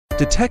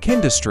The tech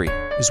industry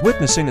is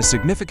witnessing a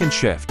significant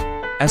shift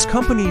as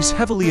companies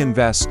heavily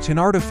invest in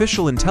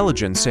artificial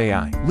intelligence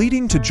AI,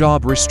 leading to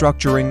job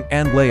restructuring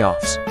and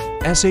layoffs.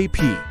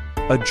 SAP,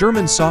 a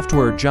German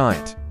software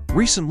giant,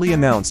 recently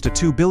announced a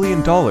 $2 billion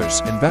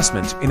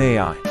investment in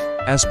AI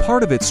as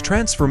part of its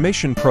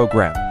transformation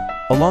program,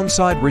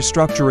 alongside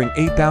restructuring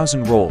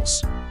 8,000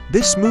 roles.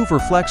 This move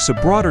reflects a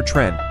broader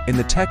trend in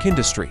the tech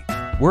industry,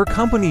 where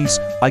companies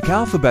like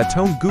Alphabet,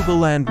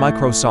 Google, and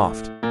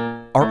Microsoft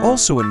are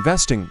also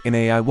investing in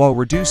AI while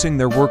reducing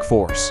their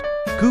workforce.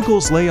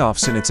 Google's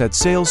layoffs in its ad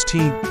sales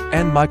team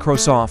and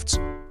Microsoft's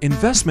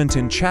investment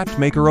in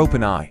ChatGPT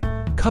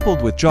OpenAI,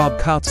 coupled with job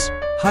cuts,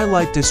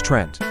 highlight this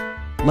trend.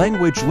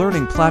 Language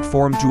learning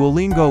platform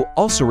Duolingo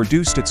also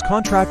reduced its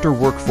contractor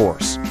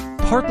workforce,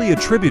 partly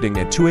attributing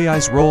it to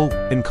AI's role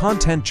in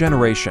content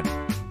generation.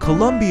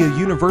 Columbia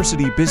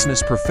University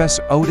business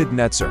professor Oded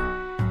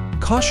Netzer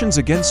cautions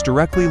against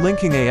directly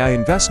linking AI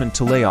investment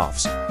to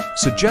layoffs,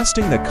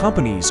 suggesting that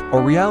companies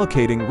are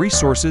reallocating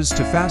resources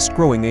to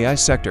fast-growing AI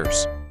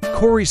sectors.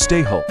 Corey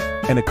Stahel,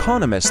 an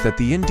economist at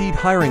the Indeed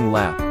Hiring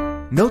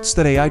Lab, notes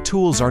that AI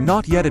tools are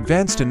not yet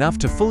advanced enough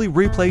to fully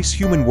replace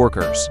human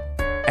workers,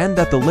 and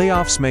that the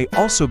layoffs may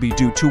also be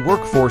due to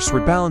workforce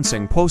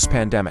rebalancing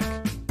post-pandemic.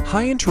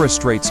 High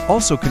interest rates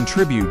also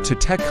contribute to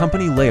tech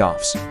company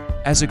layoffs,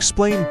 as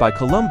explained by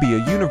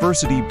Columbia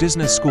University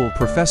Business School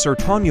professor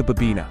Tanya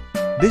Babina.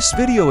 This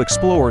video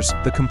explores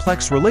the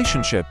complex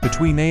relationship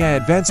between AI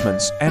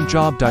advancements and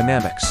job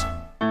dynamics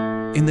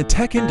in the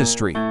tech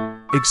industry,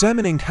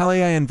 examining how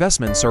AI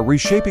investments are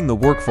reshaping the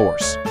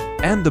workforce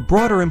and the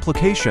broader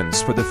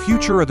implications for the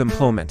future of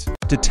employment.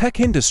 The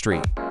tech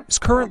industry is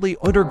currently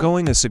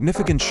undergoing a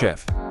significant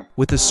shift,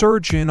 with a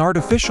surge in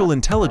artificial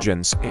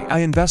intelligence AI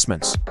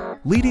investments,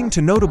 leading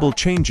to notable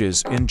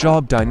changes in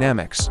job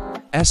dynamics.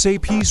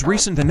 SAP's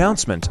recent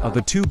announcement of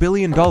a $2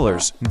 billion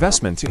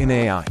investment in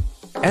AI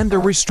and the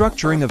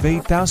restructuring of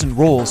 8,000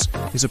 roles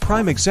is a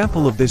prime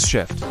example of this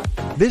shift.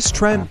 This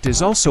trend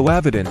is also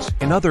evident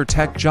in other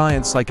tech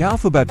giants like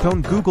Alphabet,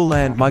 Google,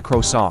 and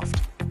Microsoft,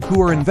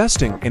 who are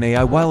investing in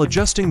AI while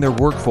adjusting their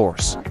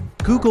workforce.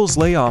 Google's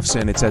layoffs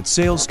in its ad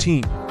sales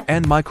team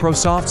and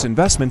Microsoft's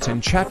investment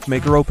in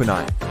ChatGPT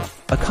OpenAI,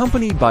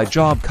 accompanied by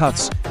job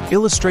cuts,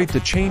 illustrate the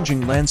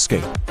changing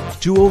landscape.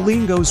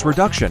 Duolingo's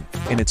reduction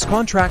in its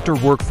contractor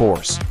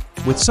workforce,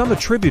 with some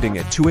attributing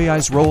it to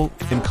AI's role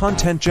in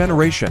content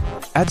generation,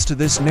 adds to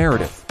this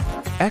narrative.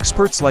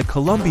 Experts like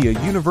Columbia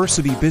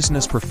University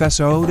business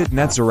professor Oded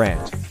Netzer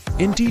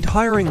and Indeed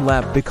Hiring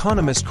Lab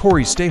economist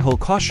Corey Stahel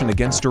caution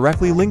against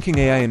directly linking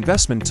AI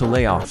investment to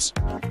layoffs,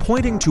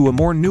 pointing to a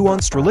more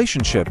nuanced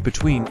relationship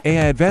between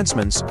AI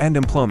advancements and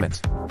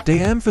employment. They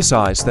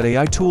emphasize that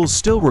AI tools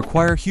still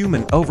require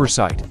human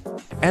oversight,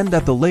 and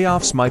that the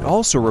layoffs might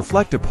also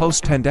reflect a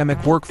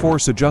post-pandemic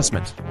workforce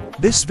adjustment.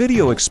 This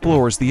video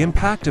explores the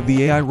impact of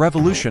the AI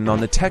revolution on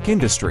the tech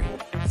industry,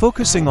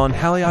 focusing on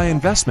how AI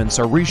investments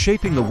are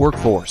reshaping the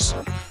workforce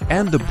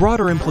and the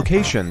broader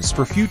implications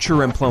for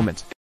future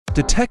employment.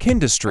 The tech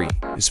industry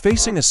is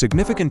facing a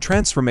significant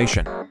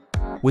transformation,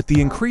 with the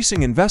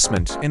increasing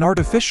investment in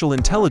artificial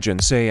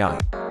intelligence AI,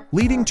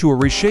 leading to a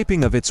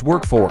reshaping of its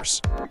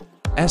workforce.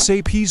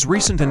 SAP's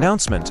recent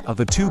announcement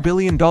of a $2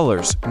 billion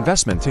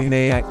investment in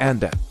AI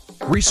and the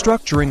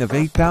restructuring of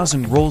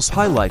 8,000 roles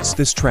highlights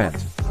this trend.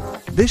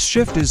 This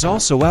shift is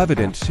also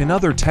evident in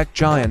other tech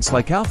giants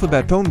like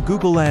Alphabet,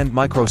 Google, and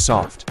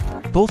Microsoft,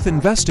 both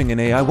investing in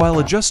AI while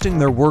adjusting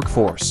their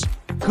workforce.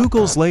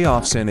 Google's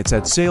layoffs in its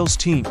ad sales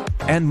team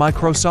and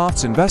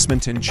Microsoft's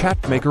investment in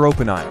ChatGPT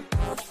OpenAI,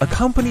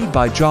 accompanied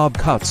by job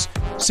cuts,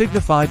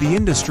 signify the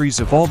industry's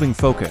evolving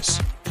focus.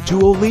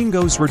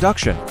 Duolingo's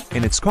reduction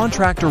in its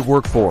contractor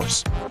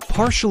workforce,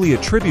 partially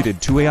attributed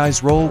to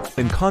AI's role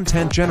in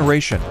content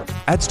generation,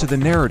 adds to the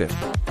narrative.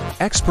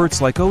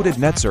 Experts like Oded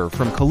Netzer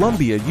from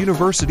Columbia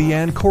University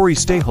and Corey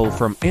Stahel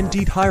from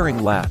Indeed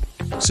Hiring Lab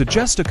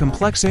suggest a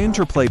complex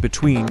interplay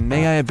between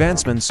AI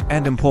advancements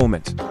and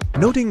employment,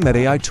 noting that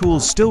AI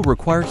tools still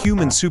require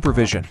human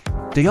supervision.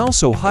 They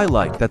also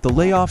highlight that the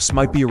layoffs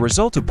might be a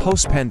result of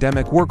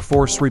post-pandemic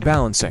workforce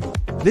rebalancing.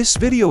 This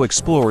video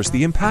explores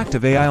the impact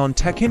of AI on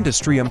tech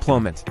industry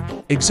employment,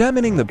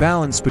 examining the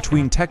balance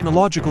between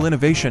technological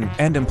innovation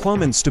and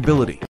employment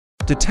stability.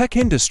 The tech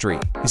industry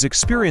is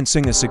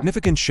experiencing a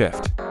significant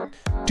shift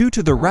due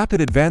to the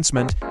rapid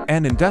advancement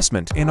and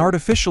investment in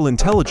artificial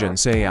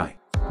intelligence AI.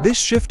 This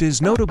shift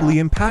is notably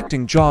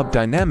impacting job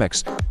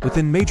dynamics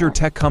within major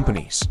tech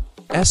companies.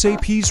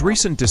 SAP's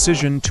recent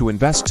decision to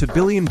invest $2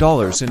 billion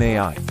in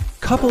AI,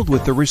 coupled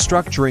with the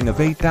restructuring of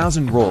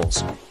 8,000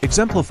 roles,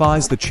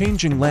 exemplifies the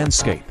changing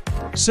landscape.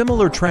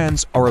 Similar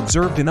trends are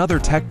observed in other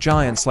tech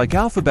giants like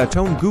Alphabet,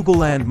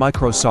 Google, and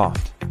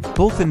Microsoft,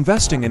 both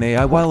investing in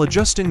AI while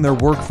adjusting their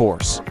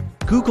workforce.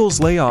 Google's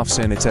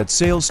layoffs in its ad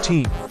sales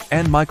team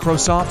and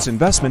Microsoft's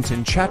investment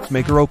in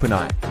ChatGPT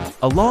OpenAI,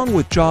 along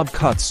with job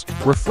cuts,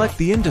 reflect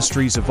the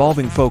industry's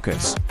evolving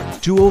focus.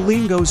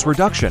 Duolingo's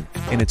reduction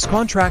in its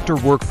contractor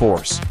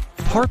workforce,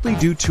 partly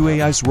due to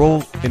AI's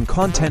role in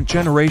content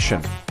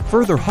generation,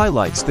 further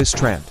highlights this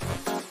trend.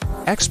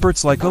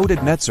 Experts like Oded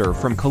Netzer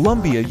from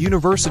Columbia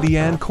University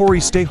and Corey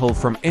Stahel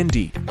from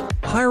Indeed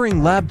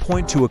Hiring Lab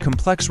point to a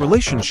complex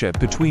relationship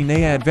between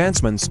AI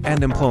advancements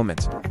and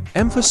employment,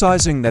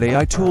 emphasizing that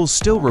AI tools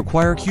still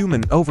require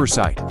human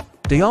oversight.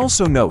 They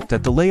also note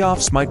that the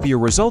layoffs might be a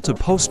result of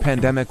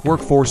post-pandemic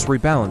workforce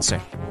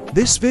rebalancing.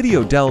 This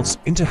video delves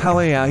into how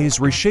AI is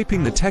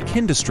reshaping the tech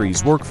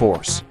industry's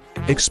workforce,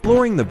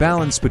 exploring the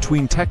balance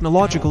between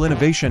technological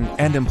innovation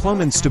and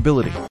employment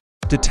stability.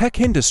 The tech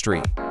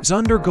industry is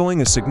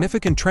undergoing a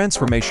significant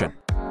transformation,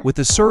 with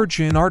a surge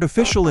in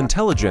artificial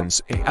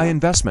intelligence AI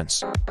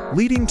investments,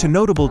 leading to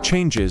notable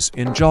changes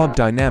in job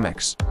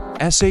dynamics.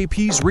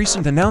 SAP's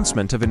recent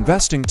announcement of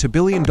investing $2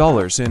 billion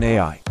in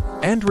AI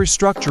and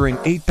restructuring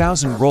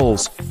 8,000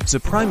 roles is a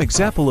prime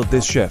example of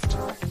this shift.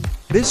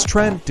 This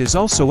trend is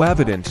also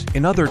evident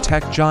in other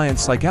tech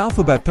giants like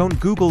Alphabet,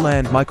 Google,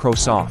 and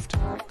Microsoft,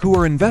 who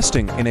are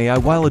investing in AI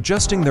while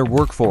adjusting their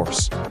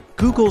workforce.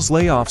 Google's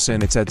layoffs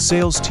in its ad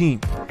sales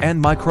team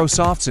and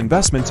Microsoft's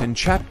investment in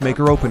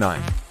chatmaker OpenAI,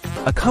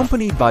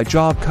 accompanied by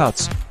job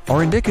cuts,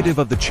 are indicative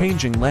of the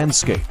changing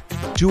landscape.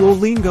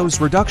 Duolingo's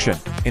reduction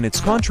in its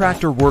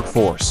contractor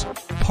workforce,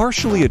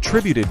 partially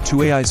attributed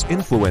to AI's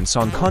influence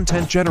on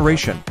content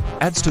generation,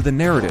 adds to the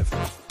narrative.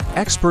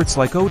 Experts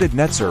like Oded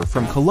Netzer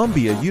from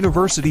Columbia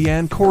University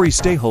and Corey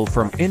Stahel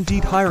from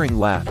Indeed Hiring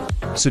Lab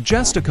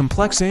suggest a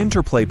complex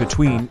interplay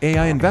between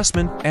AI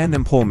investment and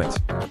employment,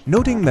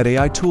 noting that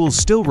AI tools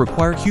still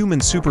require human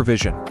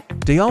supervision.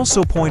 They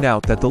also point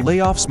out that the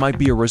layoffs might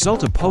be a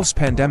result of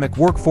post-pandemic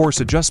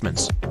workforce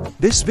adjustments.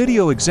 This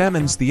video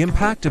examines the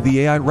impact of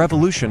the AI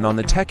revolution on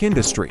the tech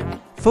industry,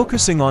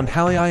 focusing on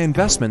how AI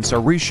investments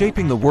are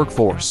reshaping the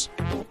workforce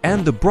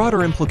and the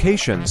broader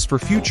implications for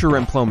future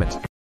employment.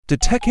 The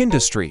tech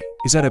industry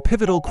is at a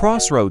pivotal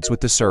crossroads with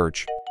the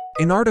surge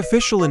in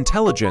artificial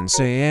intelligence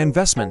AI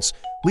investments,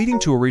 leading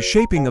to a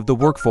reshaping of the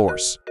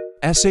workforce.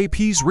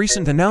 SAP's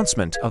recent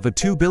announcement of a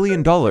 $2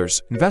 billion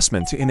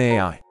investment in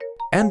AI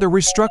and the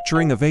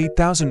restructuring of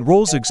 8,000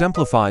 roles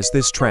exemplifies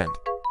this trend.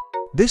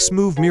 This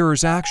move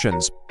mirrors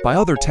actions by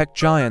other tech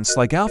giants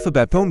like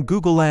Alphabet,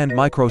 Google, and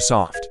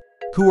Microsoft,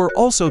 who are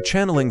also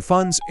channeling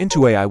funds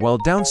into AI while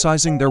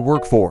downsizing their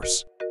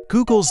workforce.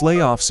 Google's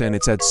layoffs in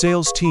its ad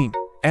sales team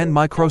and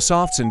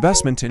Microsoft's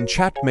investment in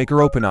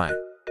chatmaker OpenAI,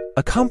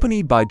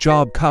 accompanied by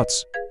job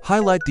cuts,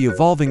 highlight the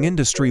evolving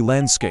industry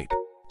landscape.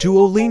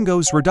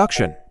 Duolingo's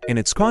reduction in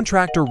its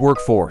contractor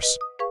workforce,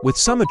 with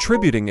some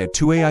attributing it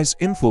to AI's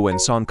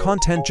influence on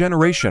content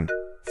generation,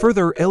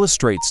 further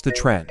illustrates the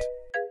trend.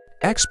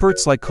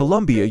 Experts like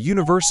Columbia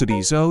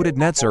University's Oded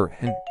Netzer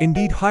and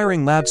Indeed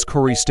Hiring Lab's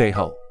Corey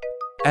Stahel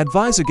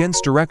advise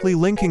against directly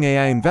linking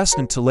AI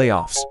investment to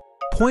layoffs,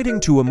 pointing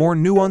to a more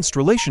nuanced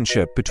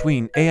relationship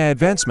between AI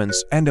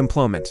advancements and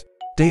employment.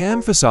 They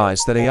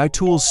emphasize that AI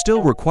tools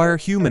still require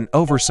human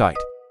oversight,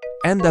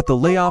 and that the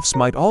layoffs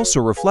might also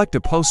reflect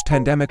a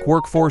post-pandemic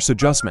workforce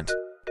adjustment.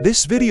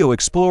 This video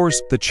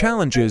explores the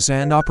challenges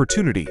and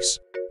opportunities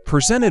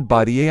presented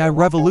by the AI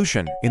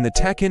revolution in the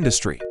tech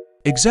industry,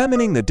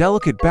 examining the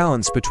delicate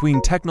balance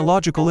between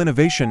technological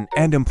innovation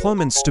and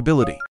employment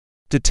stability.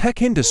 The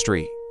tech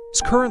industry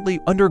is currently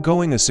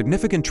undergoing a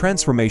significant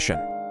transformation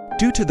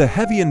due to the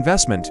heavy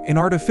investment in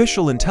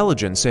artificial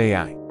intelligence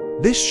AI.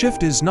 This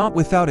shift is not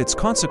without its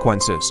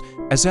consequences,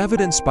 as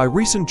evidenced by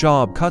recent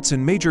job cuts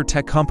in major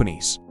tech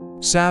companies.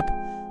 SAP,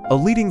 a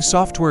leading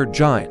software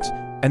giant,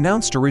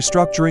 announced a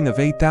restructuring of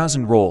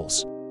 8,000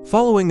 roles,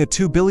 following a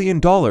 $2 billion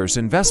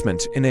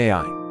investment in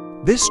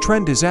AI. This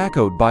trend is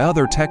echoed by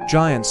other tech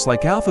giants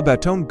like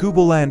Alphabet,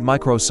 Google, and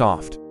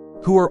Microsoft,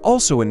 who are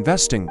also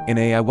investing in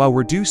AI while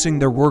reducing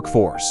their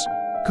workforce.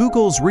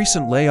 Google's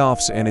recent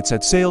layoffs in its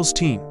ad sales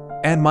team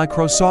and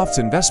Microsoft's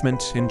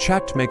investment in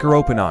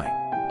chatmaker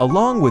OpenAI,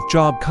 along with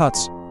job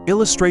cuts,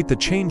 illustrate the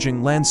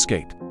changing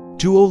landscape.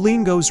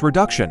 Duolingo's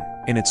reduction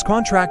in its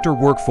contractor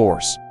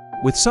workforce,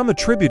 with some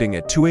attributing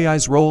it to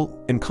AI's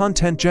role in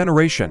content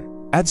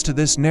generation, adds to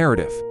this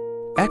narrative.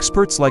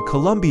 Experts like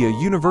Columbia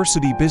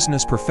University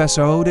business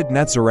professor Oded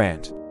Netzer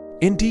and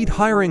Indeed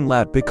Hiring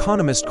Lab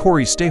economist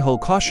Corey Stahel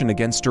caution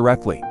against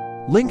directly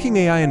linking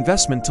AI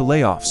investment to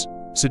layoffs,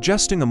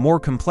 suggesting a more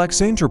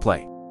complex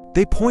interplay.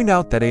 They point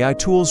out that AI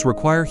tools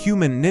require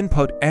human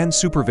input and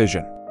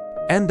supervision,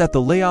 and that the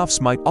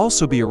layoffs might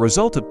also be a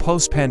result of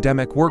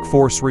post-pandemic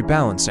workforce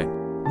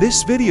rebalancing.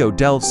 This video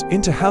delves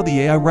into how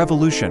the AI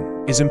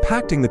revolution is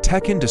impacting the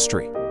tech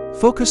industry,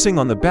 focusing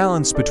on the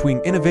balance between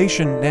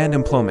innovation and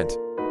employment,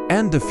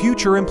 and the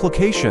future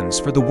implications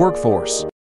for the workforce.